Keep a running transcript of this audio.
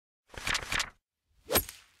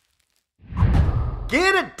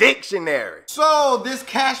Get a dictionary. So this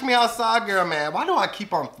Cash Me Outside girl, man, why do I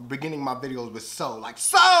keep on beginning my videos with so? Like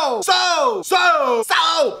so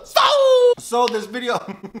this video,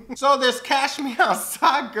 so this Cash Me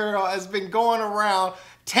Outside girl has been going around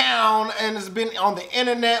town and has been on the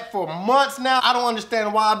internet for months now. I don't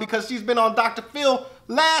understand why, because she's been on Dr. Phil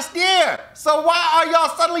last year. So why are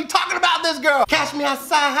y'all suddenly talking about this girl? Cash me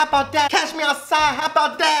outside, how about that? Cash me outside, how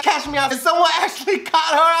about that? Cash me outside. And someone actually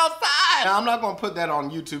caught her outside. Now, I'm not gonna put that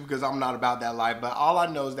on YouTube because I'm not about that life, but all I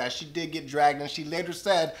know is that she did get dragged, and she later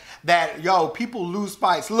said that, yo, people lose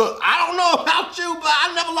fights. Look, I don't know about you, but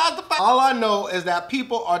I never lost a fight. All I know is that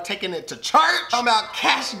people are taking it to church. I'm about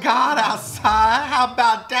cash God outside, how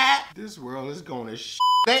about that? This world is going to shit.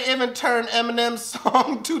 They even turned Eminem's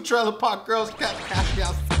song, Two Trailer Park Girls, Cash Me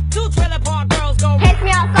Outside. Two Trailer Park Girls go. Catch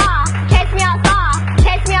me outside, catch me outside,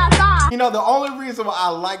 catch me outside. You know, the only reason why I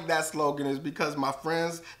like that slogan is because my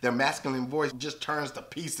friends, their masculine voice just turns to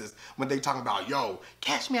pieces when they talking about, yo,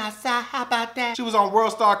 cash me outside, how about that? She was on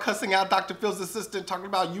World Star cussing out Dr. Phil's assistant, talking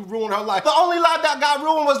about you ruined her life. The only life that got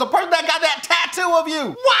ruined was the person that got that tattoo of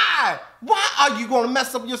you. Why? Why are you gonna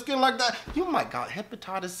mess up your skin like that? You might got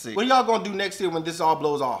hepatitis C. What are y'all gonna do next year when this all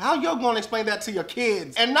blows off? How y'all gonna explain that to your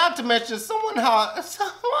kids? And not to mention, someone had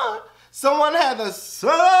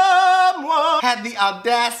the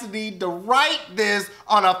audacity to write this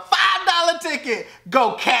on a $5 ticket.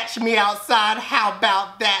 Go catch me outside, how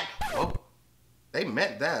about that? Oh, they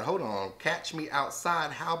meant that, hold on. Catch me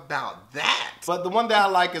outside, how about that? But the one that I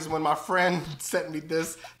like is when my friend sent me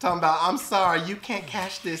this, talking about, I'm sorry, you can't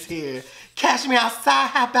catch this here. Catch me outside,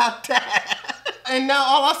 how about that? And now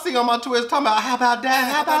all I see on my Twitter is talking about, how about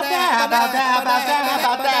that, how about that, how about that, how about that,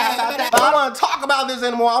 how about that, how about that. But I don't want to talk about this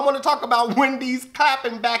anymore. I want to talk about Wendys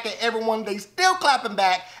clapping back at everyone. They still clapping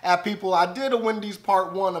back at people. I did a Wendys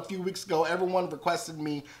part 1 a few weeks ago. Everyone requested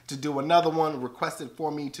me to do another one, requested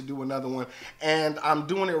for me to do another one, and I'm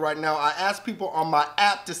doing it right now. I asked people on my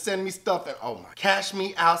app to send me stuff, and oh my, cash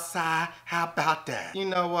me outside, how about that? You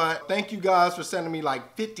know what? Thank you guys for sending me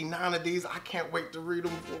like 59 of these. I can't wait to read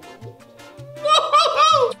them.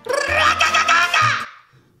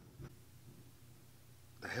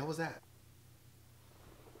 The hell was that?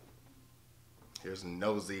 Here's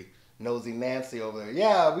nosy Nancy over there.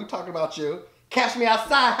 Yeah, we talking about you. Cash me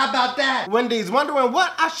outside, how about that? Wendy's wondering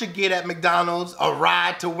what I should get at McDonald's. A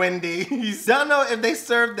ride to Wendy's. Don't know if they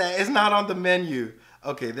serve that. It's not on the menu.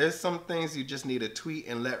 Okay, there's some things you just need to tweet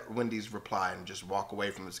and let Wendy's reply and just walk away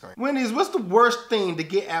from the screen. Wendy's, what's the worst thing to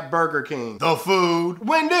get at Burger King? The food.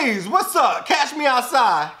 Wendy's, what's up? Catch me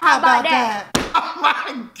outside. How about that? Oh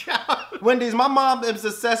my God. Wendy's, my mom is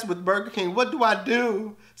obsessed with Burger King. What do I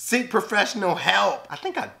do? Seek professional help. I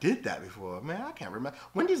think I did that before. Man, I can't remember.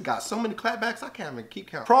 Wendy's got so many clapbacks, I can't even keep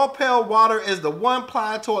count. Propel water is the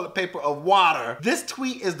one-ply toilet paper of water. This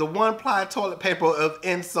tweet is the one-ply toilet paper of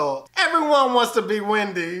insult. Everyone wants to be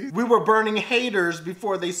Wendy's. We were burning haters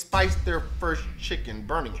before they spiced their first chicken.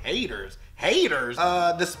 Burning haters? Haters?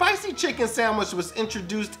 The spicy chicken sandwich was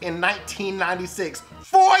introduced in 1996,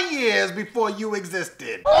 4 years before you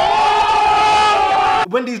existed.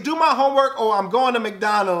 Wendy's, do my homework or I'm going to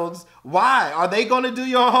McDonald's. Why? Are they gonna do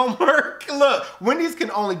your homework? Look, Wendy's can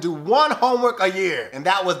only do one homework a year, and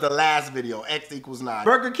that was the last video, X = 9.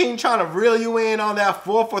 Burger King trying to reel you in on that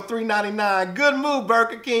 4 for $3.99. Good move,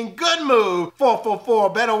 Burger King, good move. 4 for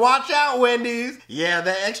 $4, better watch out, Wendy's. Yeah,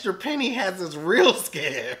 that extra penny has us real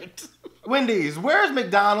scared. Wendy's, where's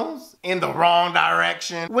McDonald's? In the wrong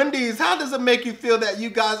direction. Wendy's, how does it make you feel that you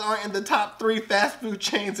guys aren't in the top 3 fast food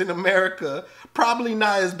chains in America? Probably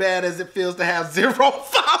not as bad as it feels to have 0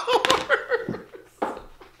 followers.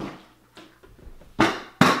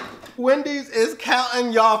 Wendy's is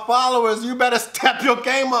counting y'all followers. You better step your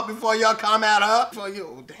game up before y'all come at her.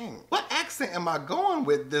 Oh, dang. What accent am I going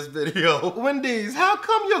with this video? Wendy's, how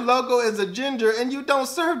come your logo is a ginger and you don't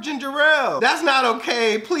serve ginger ale? That's not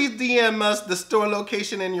okay. Please DM us the store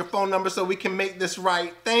location and your phone number so we can make this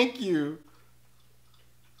right. Thank you.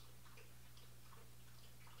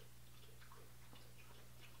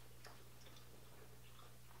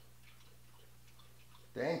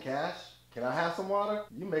 Dang, Cash. Can I have some water?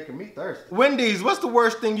 You making me thirsty. Wendy's, what's the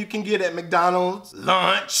worst thing you can get at McDonald's?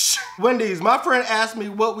 Lunch. Wendy's, my friend asked me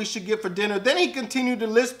what we should get for dinner. Then he continued to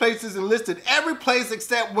list places and listed every place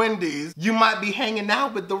except Wendy's. You might be hanging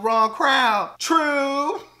out with the wrong crowd.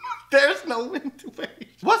 True. There's no Wendy's.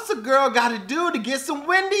 What's a girl gotta do to get some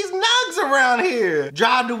Wendy's nugs around here?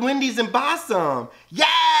 Drive to Wendy's and buy some.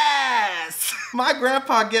 Yes! My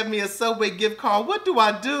grandpa gave me a Subway gift card. What do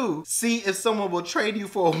I do? See if someone will trade you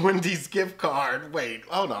for a Wendy's gift card. Wait,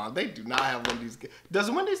 hold on. They do not have Wendy's gift. Does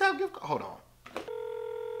Wendy's have gift card? Hold on.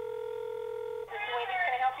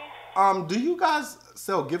 do you guys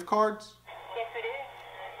sell gift cards? Yes, we do.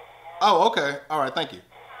 Oh, okay. All right, thank you.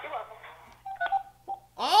 You're welcome.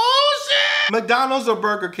 Oh, shit! McDonald's or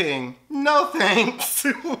Burger King? No thanks.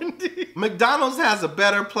 Wendy. McDonald's has a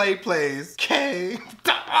better place. Okay.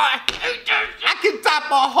 I can type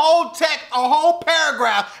a whole text, a whole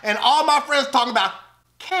paragraph, and all my friends talking about,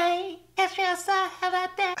 okay, catch me outside, how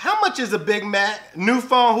about that? How much is a Big Mac? New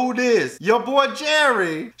phone, who this? Your boy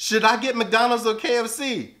Jerry. Should I get McDonald's or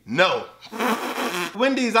KFC? No.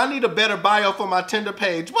 Wendy's, I need a better bio for my Tinder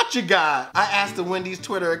page. What you got? I asked the Wendy's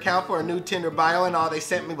Twitter account for a new Tinder bio and all they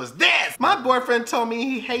sent me was this. My boyfriend told me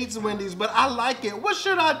he hates Wendy's, but I like it. What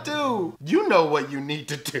should I do? You know what you need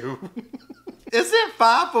to do. Isn't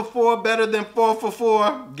 5 for $4 better than 4 for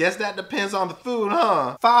 $4? Guess that depends on the food,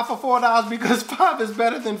 huh? 5 for $4 because 5 is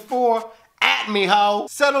better than 4. At me, ho.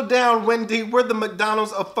 Settle down, Wendy. We're the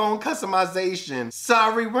McDonald's of phone customization.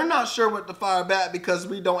 Sorry, we're not sure what to fire back because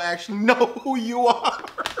we don't actually know who you are.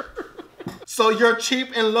 So you're cheap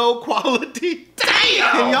and low quality?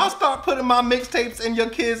 Damn! Can y'all start putting my mixtapes in your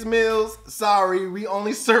kids' meals? Sorry, we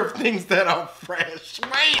only serve things that are fresh.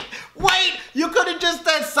 Wait! You could have just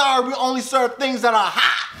said sorry, we only serve things that are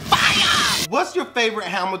hot. Fire! What's your favorite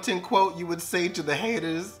Hamilton quote you would say to the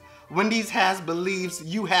haters? Wendy's has beliefs,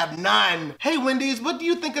 you have none. Hey Wendy's, what do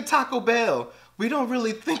you think of Taco Bell? We don't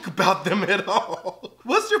really think about them at all.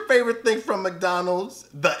 What's your favorite thing from McDonald's?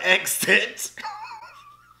 The exit.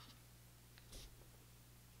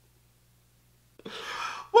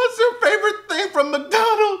 What's your favorite thing from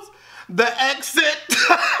McDonald's? The exit.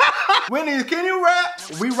 Wendy's, can you rap?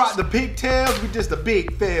 We rock the pigtails, we just the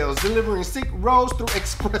big fails. Delivering sick rolls through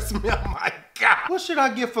express mail, oh my God. What should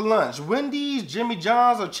I get for lunch? Wendy's, Jimmy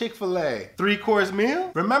John's, or Chick-fil-A? 3-course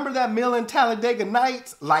meal? Remember that meal in Talladega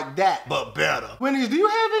Nights? Like that, but better. Wendy's, do you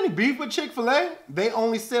have any beef with Chick-fil-A? They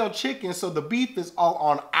only sell chicken, so the beef is all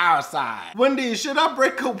on our side. Wendy's, should I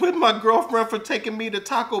break up with my girlfriend for taking me to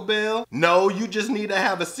Taco Bell? No, you just need to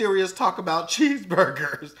have a serious talk about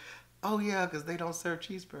cheeseburgers. Oh yeah, because they don't serve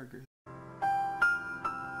cheeseburgers.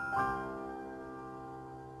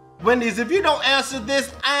 Wendy's, if you don't answer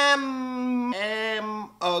this, I'm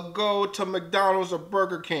a go to McDonald's or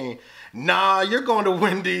Burger King. Nah, you're going to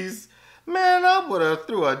Wendy's. Man, I would've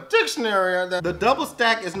threw a dictionary at that. The double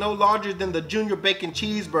stack is no larger than the junior bacon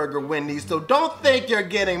cheeseburger, Wendy's, so don't think you're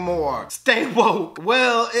getting more. Stay woke.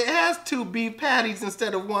 Well, it has 2 beef patties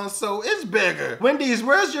instead of 1, so it's bigger. Wendy's,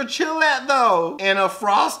 where's your chill at though? And a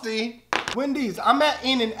Frosty. Wendy's, I'm at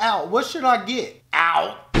In-N-Out. What should I get?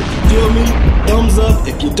 Out. Feel me? Thumbs up.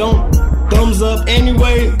 If you don't, thumbs up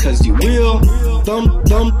anyway, cause you will. Thumbs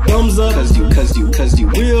up, cause you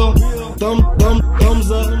will.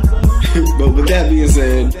 Thumbs up. But with that being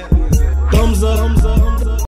said, thumbs up.